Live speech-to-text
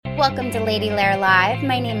Welcome to Lady Lair Live.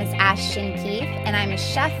 My name is Ashton Keefe, and I'm a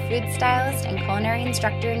chef, food stylist, and culinary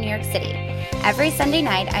instructor in New York City. Every Sunday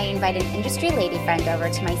night, I invite an industry lady friend over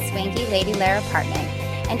to my swanky Lady Lair apartment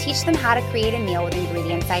and teach them how to create a meal with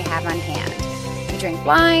ingredients I have on hand. We drink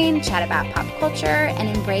wine, chat about pop culture,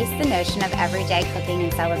 and embrace the notion of everyday cooking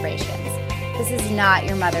and celebrations. This is not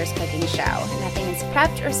your mother's cooking show. Nothing is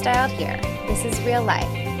prepped or styled here. This is real life.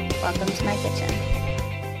 Welcome to my kitchen.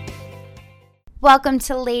 Welcome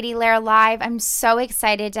to Lady Lair Live. I'm so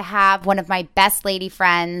excited to have one of my best lady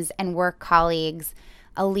friends and work colleagues,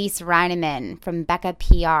 Elise Reinemann from Becca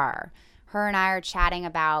PR. Her and I are chatting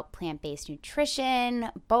about plant-based nutrition,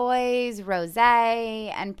 boys,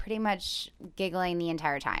 rosé, and pretty much giggling the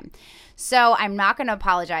entire time. So I'm not going to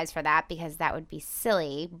apologize for that because that would be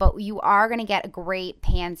silly, but you are going to get a great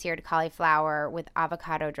pan-seared cauliflower with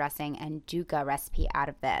avocado dressing and dukkha recipe out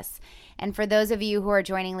of this. And for those of you who are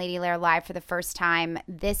joining Lady Lair Live for the first time,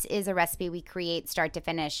 this is a recipe we create start to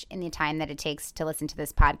finish in the time that it takes to listen to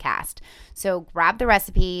this podcast. So grab the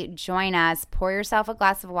recipe, join us, pour yourself a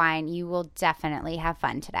glass of wine. You will definitely have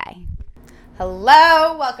fun today.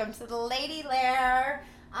 Hello, welcome to the Lady Lair.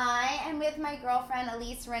 I am with my girlfriend,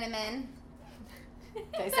 Elise Reinemann. Did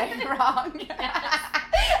I say it wrong?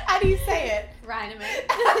 How do you say it? Reinemann.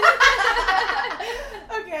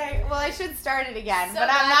 Okay, well, I should start it again, So but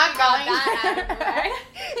I'm not going that to. out of the way.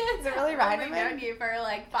 Is it really Reinemann? I've known you for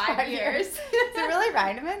like 5 years. Is it really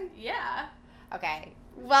Reinemann? Yeah. Okay,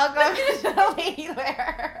 welcome to the Lady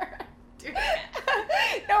Lair.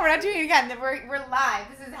 No, we're not doing it again. We're live.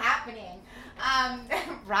 This is happening.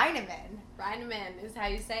 Reinemann. Reinemann is how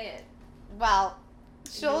you say it. Well,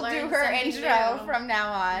 she'll do her intro new. from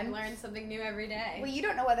now on. You learn something new every day. Well, you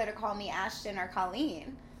don't know whether to call me Ashton or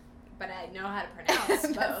Colleen. But I know how to pronounce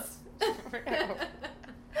both.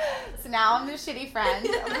 So now I'm the shitty friend.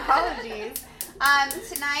 Apologies.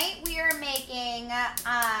 Tonight we are making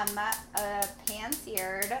a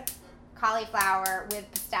pan-seared cauliflower with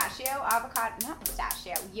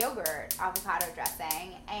yogurt avocado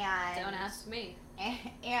dressing, and Don't ask me.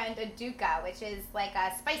 and a dukkha, which is like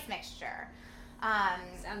a spice mixture.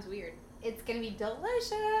 Sounds weird. It's gonna be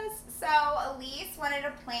delicious. So Elise wanted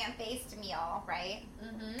a plant-based meal, right?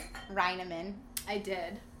 Mm-hmm. Reinemann. I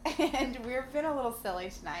did. And we've been a little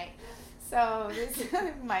silly tonight, so this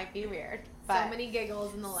might be weird. But so many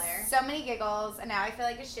giggles in the lair. So many giggles, and now I feel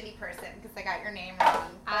like a shitty person because I got your name wrong.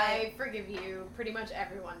 I forgive you. Pretty much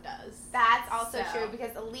everyone does. That's also true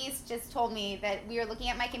because Elise just told me that we were looking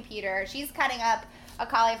at my computer. She's cutting up a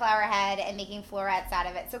cauliflower head and making florets out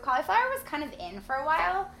of it. So cauliflower was kind of in for a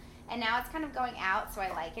while, and now it's kind of going out, so I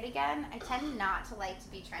like it again. I tend not to like to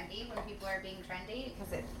be trendy when people are being trendy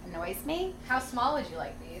because it annoys me. How small would you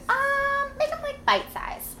like these? Make them like bite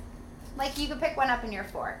size. Like you could pick one up in your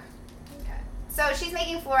fork. Okay. So she's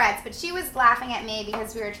making florets, but she was laughing at me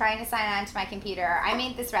because we were trying to sign on to my computer. I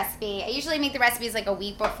made this recipe. I usually make the recipes like a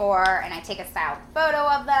week before, and I take a style photo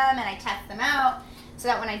of them, and I test them out so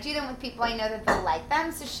that when I do them with people, I know that they'll like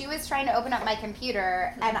them. So she was trying to open up my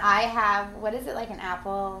computer, and I have, what is it, like an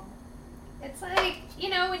Apple? It's like, you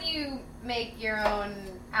know, when you make your own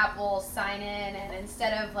Apple sign-in, and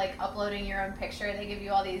instead of like uploading your own picture, they give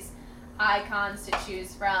you all these icons to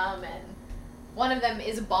choose from, and one of them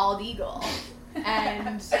is a bald eagle.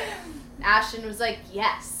 And Ashton was like,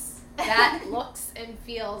 yes, that looks and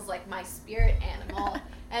feels like my spirit animal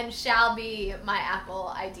and shall be my Apple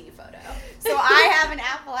ID photo. So I have an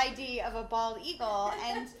Apple ID of a bald eagle,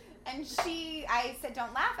 and I said,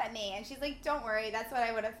 don't laugh at me. And she's like, don't worry, that's what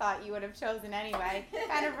I would have thought you would have chosen anyway.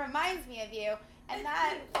 Kind of reminds me of you. And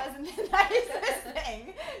that wasn't the nicest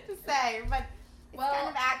thing to say, but it's kind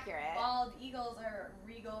of accurate. Bald eagles are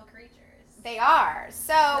regal creatures. They are.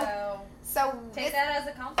 So take that as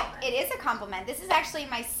a compliment. It is a compliment. This is actually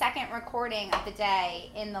my second recording of the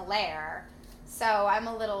day in the lair. So I'm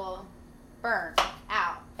a little burnt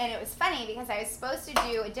out. And it was funny because I was supposed to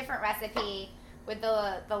do a different recipe with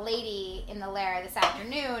the lady in the lair this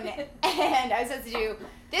afternoon, and I was supposed to do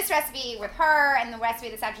this recipe with her and the recipe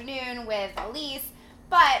this afternoon with Elise,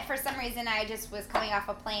 but for some reason I just was coming off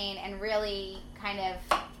a plane and really kind of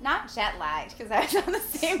not jet lagged because I was on the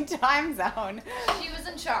same time zone. She was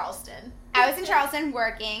in Charleston. I was in Charleston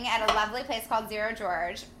working at a lovely place called Zero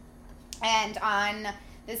George, and on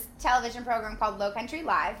this television program called Low Country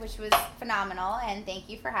Live, which was phenomenal, and thank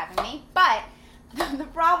you for having me. But the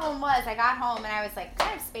problem was I got home and I was like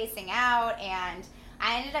kind of spacing out, and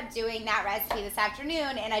I ended up doing that recipe this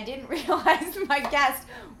afternoon, and I didn't realize my guest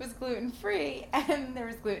was gluten-free and there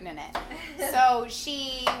was gluten in it. So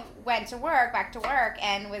she went to work, back to work,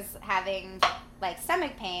 and was having like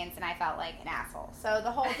stomach pains, and I felt like an asshole. So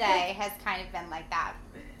the whole day has kind of been like that.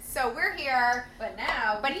 So we're here. But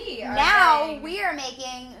now we are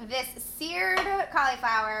making this seared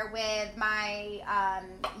cauliflower with my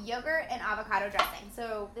yogurt and avocado dressing.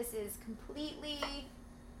 So this is completely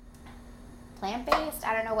plant-based.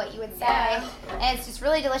 I don't know what you would say. Yeah. And it's just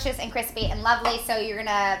really delicious and crispy and lovely. So you're going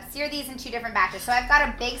to sear these in 2 different batches. So I've got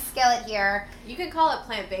a big skillet here. You can call it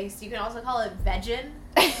plant-based. You can also call it vegan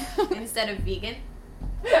instead of vegan.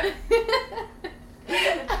 Which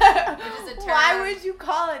is a term. Why would you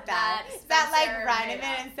call it that? Is that like Spencer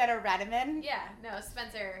Reinemann instead of Reinemann? Yeah, no,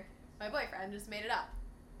 Spencer, my boyfriend, just made it up.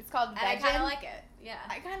 It's called And vegan. I kind of like it, yeah.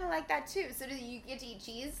 I kind of like that too. So do you get to eat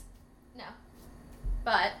cheese? No.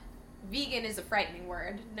 But vegan is a frightening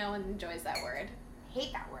word. No one enjoys that word.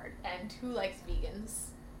 Hate that word. And who likes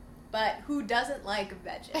vegans? But who doesn't like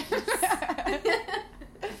vegans?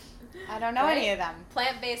 I don't know any of them.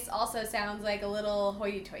 Plant-based also sounds like a little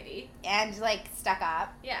hoity-toity. And like stuck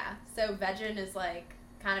up. Yeah, so vegan is like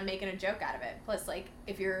kind of making a joke out of it. Plus, like,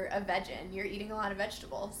 if you're a vegan, you're eating a lot of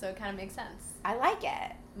vegetables, so it kind of makes sense. I like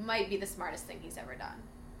it. Might be the smartest thing he's ever done.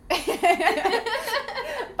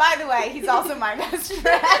 By the way, he's also my best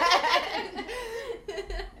friend.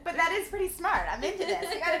 But that is pretty smart. I'm into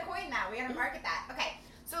this. We gotta coin that. We gotta market that. Okay,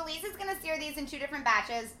 so Elise is gonna sear these in 2 different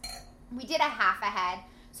batches. We did a half a head,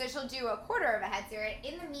 so she'll do a quarter of a head sear.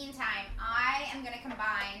 In the meantime, I am gonna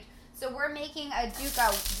combine. So we're making a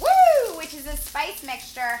dukkha, which is a spice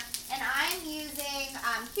mixture, and I'm using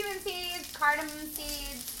cumin seeds, cardamom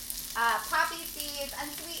seeds, poppy seeds,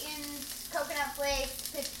 unsweetened coconut flakes,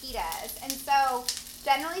 pepitas. And so,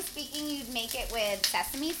 generally speaking, you'd make it with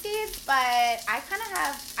sesame seeds, but I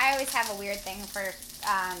always have a weird thing for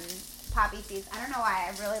poppy seeds. I don't know why,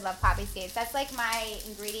 I really love poppy seeds. That's like my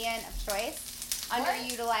ingredient of choice,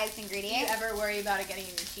 underutilized ingredient. Do you ever worry about it getting in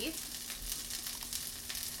your teeth?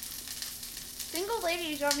 Single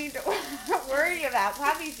ladies don't need to worry about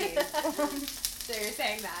poppy seeds. So you're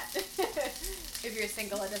saying that if you're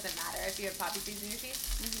single, it doesn't matter if you have poppy seeds in your teeth?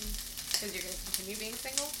 Because you're going to continue being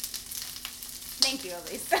single? Thank you,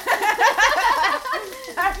 Elise.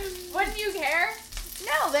 Wouldn't you care?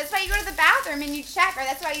 No, that's why you go to the bathroom and you check, or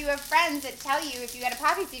that's why you have friends that tell you if you had a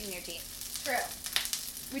poppy seed in your teeth. True.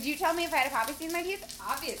 Would you tell me if I had a poppy seed in my teeth?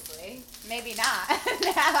 Obviously. Maybe not.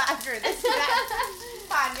 Now after this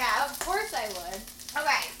podcast. Of course I would.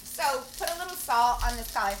 Okay, so put a little salt on this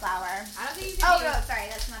cauliflower. I don't think you can sorry,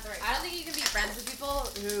 that's not the right I don't think you can be friends with people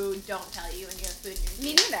who don't tell you when you have food in your teeth.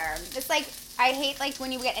 Me neither. It's like, I hate like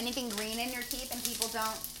when you get anything green in your teeth and people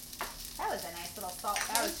don't. That was a nice little salt.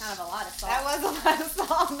 That was kind of a lot of salt. That was a lot of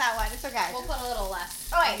salt on that one. It's okay. We'll put a little less.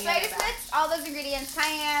 Alright, so I just mixed all those ingredients.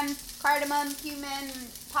 Cayenne, cardamom, cumin,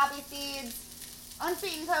 poppy seeds,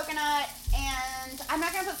 unsweetened coconut, and I'm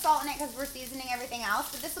not going to put salt in it because we're seasoning everything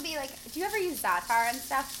else, but this will be like, do you ever use za'atar and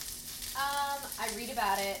stuff? I read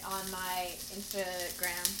about it on my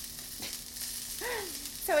Instagram.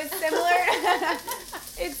 So it's similar.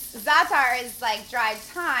 Za'atar is like dried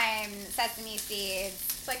thyme, sesame seeds.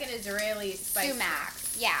 It's like an Israeli spice. Sumac.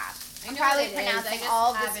 Yeah. I'm know probably what it is. pronouncing I just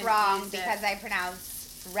all this haven't wrong used it. because I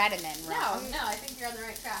pronounced Reinemann wrong. No, I think you're on the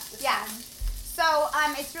right track this Yeah. time. So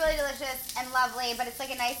it's really delicious and lovely, but it's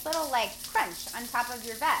like a nice little like crunch on top of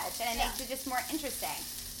your veg, and it makes it just more interesting.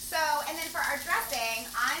 So, and then for our dressing,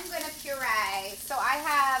 I'm going to puree. So I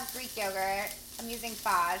have Greek yogurt. I'm using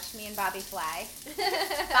Fage, me and Bobby Flay.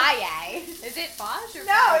 Faye. Is it Fage or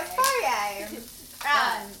No, Faye? it's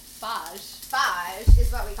Faye. Fage. Fage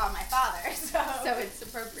is what we call my father. So it's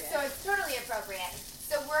appropriate. So it's totally appropriate.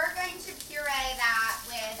 So we're going to puree that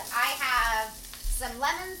with, I have some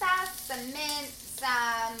lemon zest, some mint,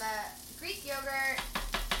 some Greek yogurt.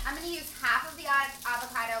 I'm going to use half of the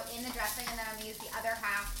avocado in the dressing, and then I'm going to use the other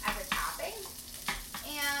half as a topping.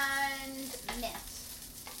 And mint,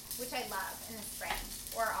 which I love in the spring,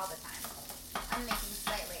 or all the time. I'm making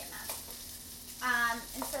slightly a mess.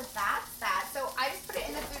 And so that's that. So I just put it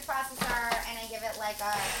in the food processor, and I give it like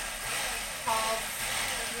a pulse.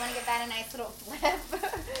 If you want to give that a nice little flip.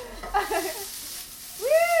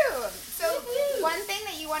 Woo! So one thing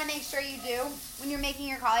that you want to make sure you do when you're making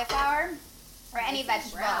your cauliflower, or any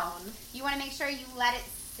vegetable, you want to make sure you let it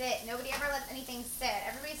sit. Nobody ever lets anything sit.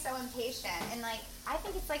 Everybody's so impatient. And like, I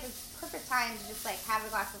think it's like a perfect time to just like have a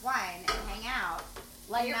glass of wine and hang out.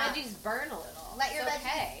 Let your veggies burn a little. Let your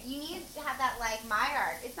veggies. You need to have that like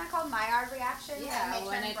Maillard. It's not called Maillard reaction. Yeah,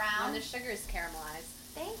 when when the sugar is caramelized.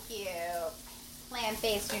 Thank you.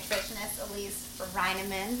 Plant-based nutritionist Elise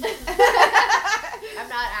Reinemann. I'm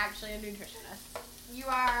not actually a nutritionist. You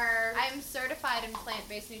are. I'm certified in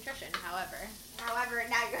plant-based nutrition, however. However,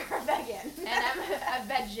 now you're a vegan. And I'm a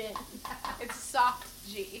vegan. It's soft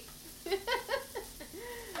G.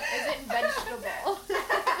 Is it vegetable?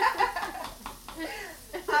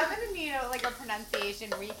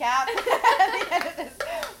 situation recap at the end of this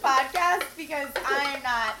podcast because I'm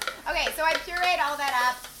not. Okay, so I puree all that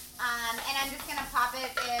up, and I'm just gonna pop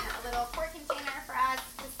it in a little quart container for us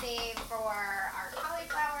to save for our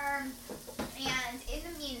cauliflower. And in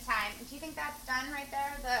the meantime, do you think that's done right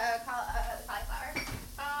there, the cauliflower?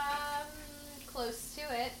 Close to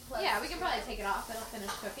it. Yeah, we can probably take it off. It'll finish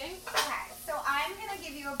cooking. Okay, so I'm gonna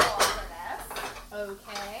give you a bowl for this.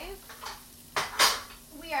 Okay.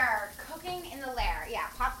 We are cooking in the lair. Yeah,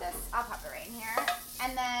 pop this. I'll pop it right in here.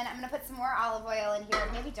 And then I'm going to put some more olive oil in here.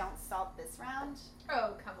 Maybe don't salt this round.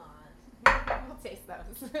 Oh, come on. We'll taste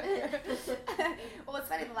those. Well, it's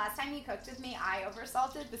funny. The last time you cooked with me, I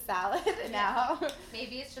oversalted the salad. Now.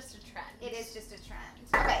 Maybe it's just a trend. It is just a trend.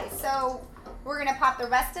 Okay, so we're going to pop the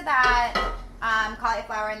rest of that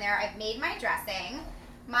cauliflower in there. I've made my dressing.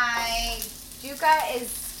 My duca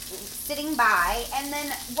is sitting by, and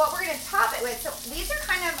then what we're going to top it with, so these are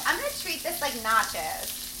kind of, I'm going to treat this like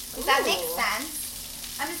nachos. Does that make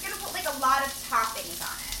sense? I'm just going to put like a lot of toppings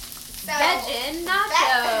on it. So, Veggie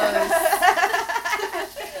nachos.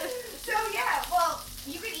 So yeah, well,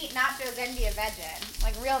 you could eat nachos and be a veggie,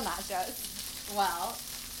 like real nachos. Well,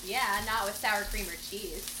 yeah, not with sour cream or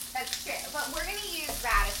cheese. That's true, but we're going to use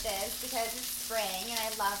radishes because it's spring and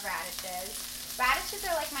I love radishes. Radishes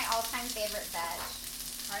are like my all-time favorite veg.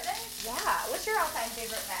 Are they? Yeah. What's your all-time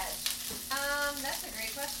favorite veg? That's a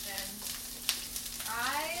great question.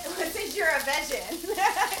 Since you're a vegan.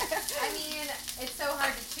 I mean, it's so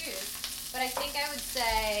hard to choose, but I think I would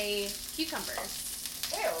say cucumbers.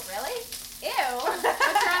 Ew, really? Ew. What's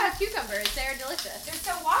wrong with cucumbers? They're delicious. They're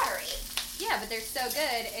so watery. Yeah, but they're so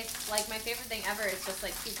good. It's like my favorite thing ever. It's just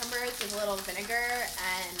like cucumbers with a little vinegar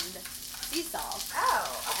and sea salt. Oh,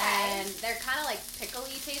 okay. And they're kind of like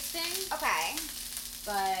pickly tasting. Okay.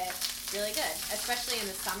 But really good, especially in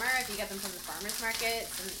the summer if you get them from the farmer's market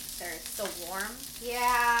and they're still warm.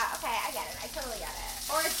 Yeah, okay, I get it. I totally get it.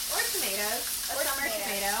 Or tomatoes. A summer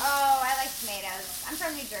tomato. Oh, I like tomatoes. I'm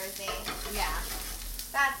from New Jersey. Yeah.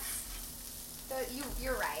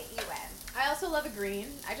 You're right. You win. I also love a green.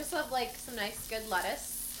 I just love like some nice good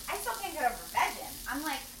lettuce. I still can't get over vegan. I'm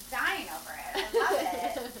like dying over it. I love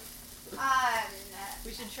it.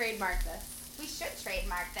 We should trademark this. We should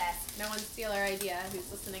trademark this. No one steal our idea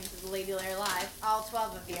who's listening to the Lady Lair Live. All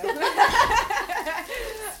 12 of you.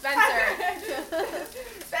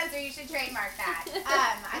 Spencer, you should trademark that.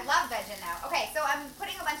 I love veggie though. Okay, so I'm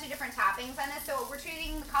putting a bunch of different toppings on this. So we're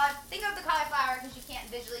treating the think of the cauliflower, because you can't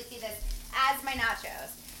visually see this, as my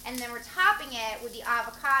nachos. And then we're topping it with the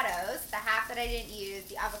avocados, the half that I didn't use,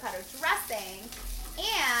 the avocado dressing,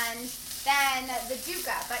 and then the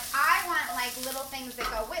duca. But I want like little things that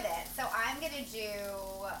go with it. So I'm going to do,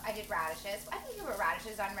 I did radishes. I think you put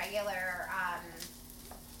radishes on regular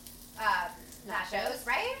nachos,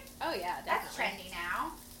 right? Oh yeah, definitely. That's trendy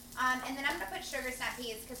now. And then I'm going to put sugar snap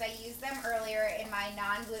peas because I used them earlier in my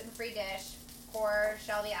non-gluten-free dish. Poor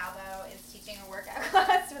Shelby Albo is teaching a workout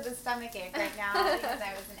class with a stomach ache right now because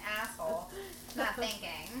I was an asshole, not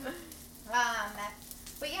thinking.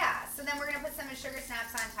 But yeah, so then we're going to put some sugar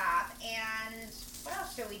snaps on top. And what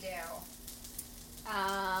else should we do?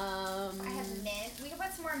 I have mint. We can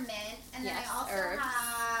put some more mint. And then yes, I also herbs.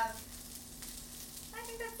 have, I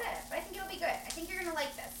think that's it. But I think it'll be good. I think you're going to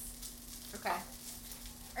like this. Okay.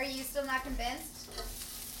 Are you still not convinced?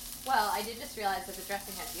 Well, I did just realize that the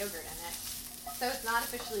dressing has yogurt in it. So it's not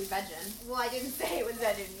officially vegan. Well, I didn't say it was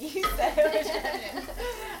vegan. You said it was vegan.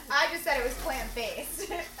 I just said it was plant-based.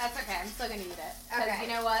 That's okay. I'm still going to eat it. Because Okay. you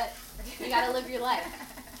know what? You got to live your life.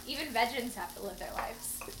 Even vegans have to live their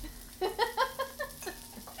lives. Oh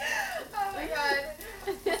my god.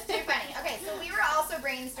 It's too funny. Okay, so we were also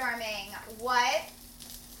brainstorming what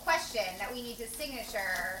question that we need to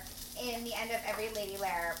signature in the end of every Lady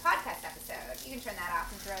Lair podcast episode. You can turn that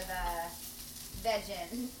off and throw the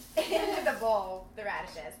vegan into the bowl, the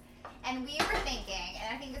radishes. And we were thinking,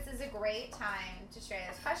 and I think this is a great time to share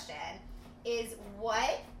this question, is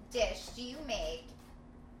what dish do you make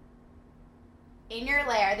in your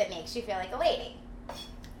lair that makes you feel like a lady?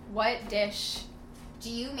 What dish Do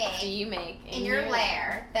you make in your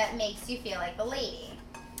lair that makes you feel like a lady?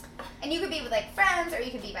 And you could be with like friends, or you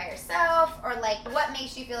could be by yourself, or like what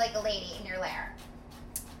makes you feel like a lady in your lair?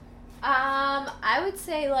 I would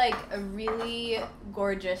say like a really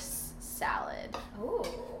gorgeous salad. Ooh,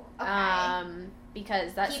 okay.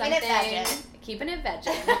 Because that's Keeping it something vegan. Keeping it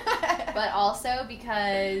vegan. But also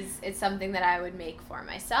because it's something that I would make for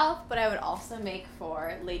myself, but I would also make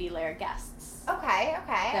for Lady Lair guests. Okay,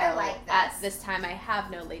 So I like this. at this time I have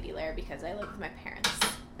no Lady Lair because I live with my parents.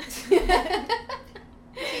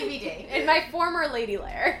 TBD. In my former lady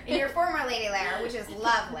lair. In your former lady lair, which is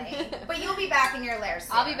lovely. But you'll be back in your lair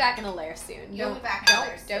soon. I'll be back in a lair soon. You'll be back in a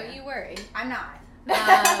lair soon. Don't you worry. I'm not.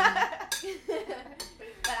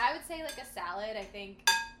 But I would say like a salad, I think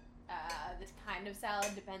the kind of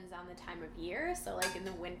salad depends on the time of year. So like in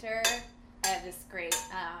the winter, I have this great...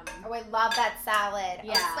 oh, I love that salad.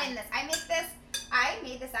 Yeah. I'll explain this. I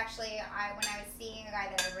made this actually when I was seeing a guy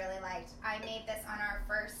that I really liked. I made this on our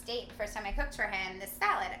first date. The first time I cooked for him, this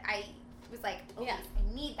salad. I was like, Elise,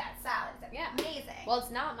 I need that salad. It's amazing. Well,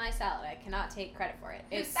 it's not my salad. I cannot take credit for it.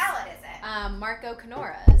 Whose salad is it? Marco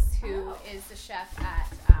Canora's, who is the chef at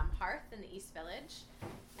Hearth in the East Village.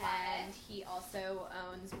 And he also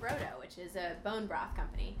owns Brodo, which is a bone broth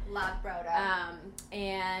company. Love Brodo.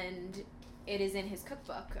 And it is in his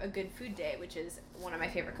cookbook, A Good Food Day, which is one of my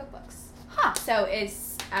favorite cookbooks. Huh. So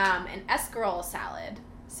it's an escarole salad.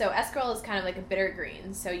 So escarole is kind of like a bitter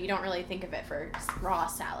green, so you don't really think of it for raw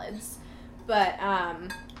salads. But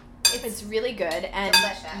it's really good, and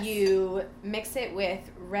delicious. You mix it with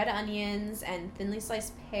red onions and thinly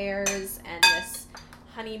sliced pears and this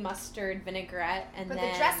honey mustard vinaigrette. But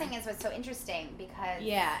the dressing is what's so interesting because...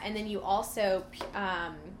 Yeah, and then you also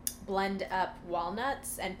blend up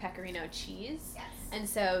walnuts and pecorino cheese. Yes. And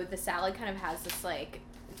so the salad kind of has this like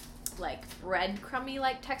breadcrumby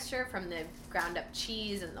like texture from the ground up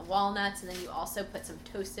cheese and the walnuts, and then you also put some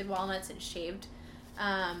toasted walnuts and shaved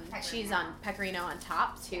cheese on pecorino on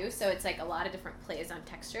top too. So it's like a lot of different plays on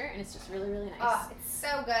texture, and it's just really, really nice. Oh, it's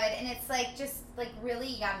so good, and it's like just like really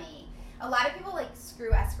yummy. A lot of people like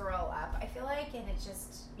screw escarole up, I feel like, and it's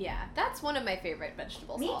just... Yeah, that's one of my favorite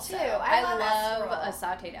vegetables. Me also. too. I love a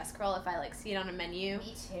sautéed escarole. If I like see it on a menu,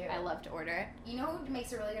 me too. I love to order it. You know who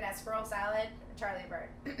makes a really good escarole salad? Charlie Bird.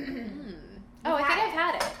 Oh, I think I've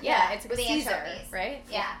had it. Yeah, it's with the Caesar, anchovies, right?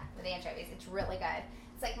 Yeah, with the anchovies. It's really good.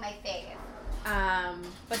 It's like my favorite.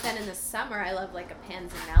 But then in the summer, I love like a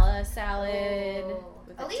panzanella salad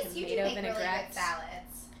with a Elise, tomato you do make vinaigrette. really good salads.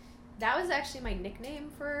 That was actually my nickname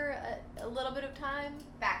for a little bit of time.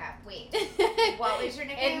 Back up. Wait. What was your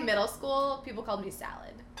nickname? In middle school, people called me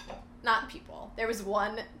Salad. Not people. There was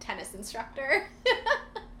one tennis instructor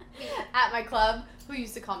at my club who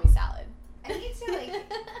used to call me Salad. I need to, like,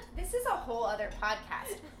 this is a whole other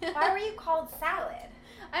podcast. Why were you called Salad?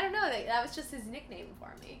 I don't know. That was just his nickname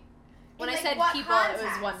for me. When In, I like, said what people, context? it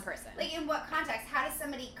was one person. Like, in what context? How does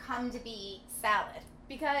somebody come to be Salad?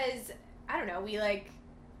 Because, I don't know, we, like,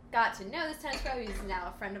 got to know this tennis pro. He's now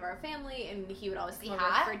a friend of our family, and he would always come over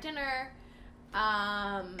for dinner.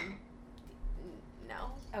 No.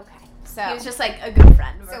 Okay. So he was just, like, a good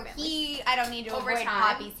friend of our family. I don't need to Over avoid time.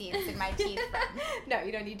 poppy seeds in my teeth. No,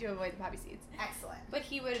 you don't need to avoid the poppy seeds. Excellent. But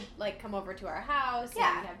he would, like, come over to our house,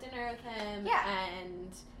 Yeah. and we'd have dinner with him, Yeah.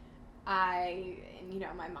 and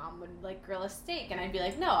my mom would, like, grill a steak, and I'd be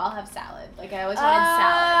like, no, I'll have salad. Like, I always wanted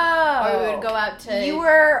salad. Or we would go out to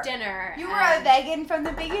dinner. You were a vegan from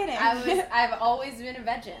the beginning. I've always been a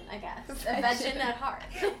vegan, I guess. A vegan at heart.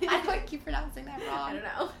 I would keep pronouncing that wrong. I don't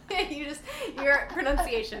know. Your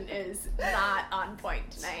pronunciation is not on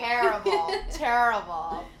point tonight. Terrible.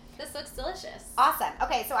 Terrible. This looks delicious. Awesome.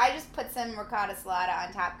 Okay, so I just put some ricotta salata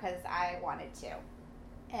on top because I wanted to.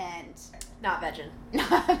 And not vegan.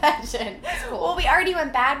 Not vegan. That's cool. Well, we already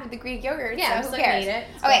went bad with the Greek yogurt, yeah, so who cares? It.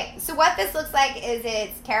 Okay, so what this looks like is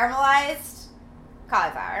it's caramelized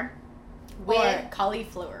cauliflower. Or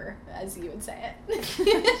cauliflower, as you would say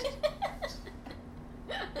it.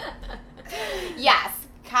 Yes,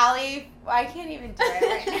 I can't even do it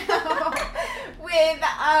right now. With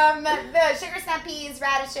the sugar snap peas,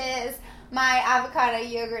 radishes, my avocado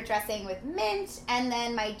yogurt dressing with mint, and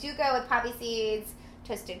then my duco with poppy seeds,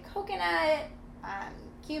 toasted coconut,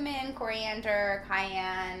 cumin, coriander,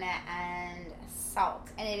 cayenne, and salt.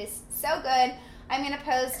 And it is so good. I'm going to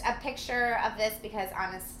post a picture of this because,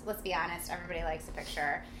 let's be honest, everybody likes a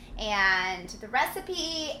picture. And the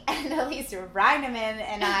recipe, and Elise Reinemann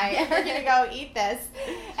and I are going to go eat this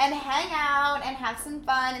and hang out and have some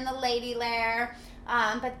fun in the lady lair.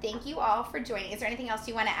 But thank you all for joining. Is there anything else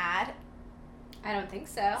you want to add? I don't think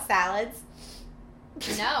so. Salads?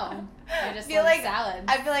 No. I just feel love like salad.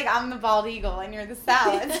 I feel like I'm the bald eagle and you're the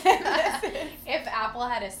salad. If Apple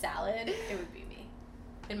had a salad, it would be me.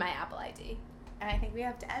 In my Apple ID. And I think we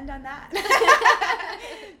have to end on that.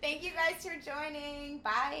 Thank you guys for joining.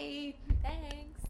 Bye. Thanks.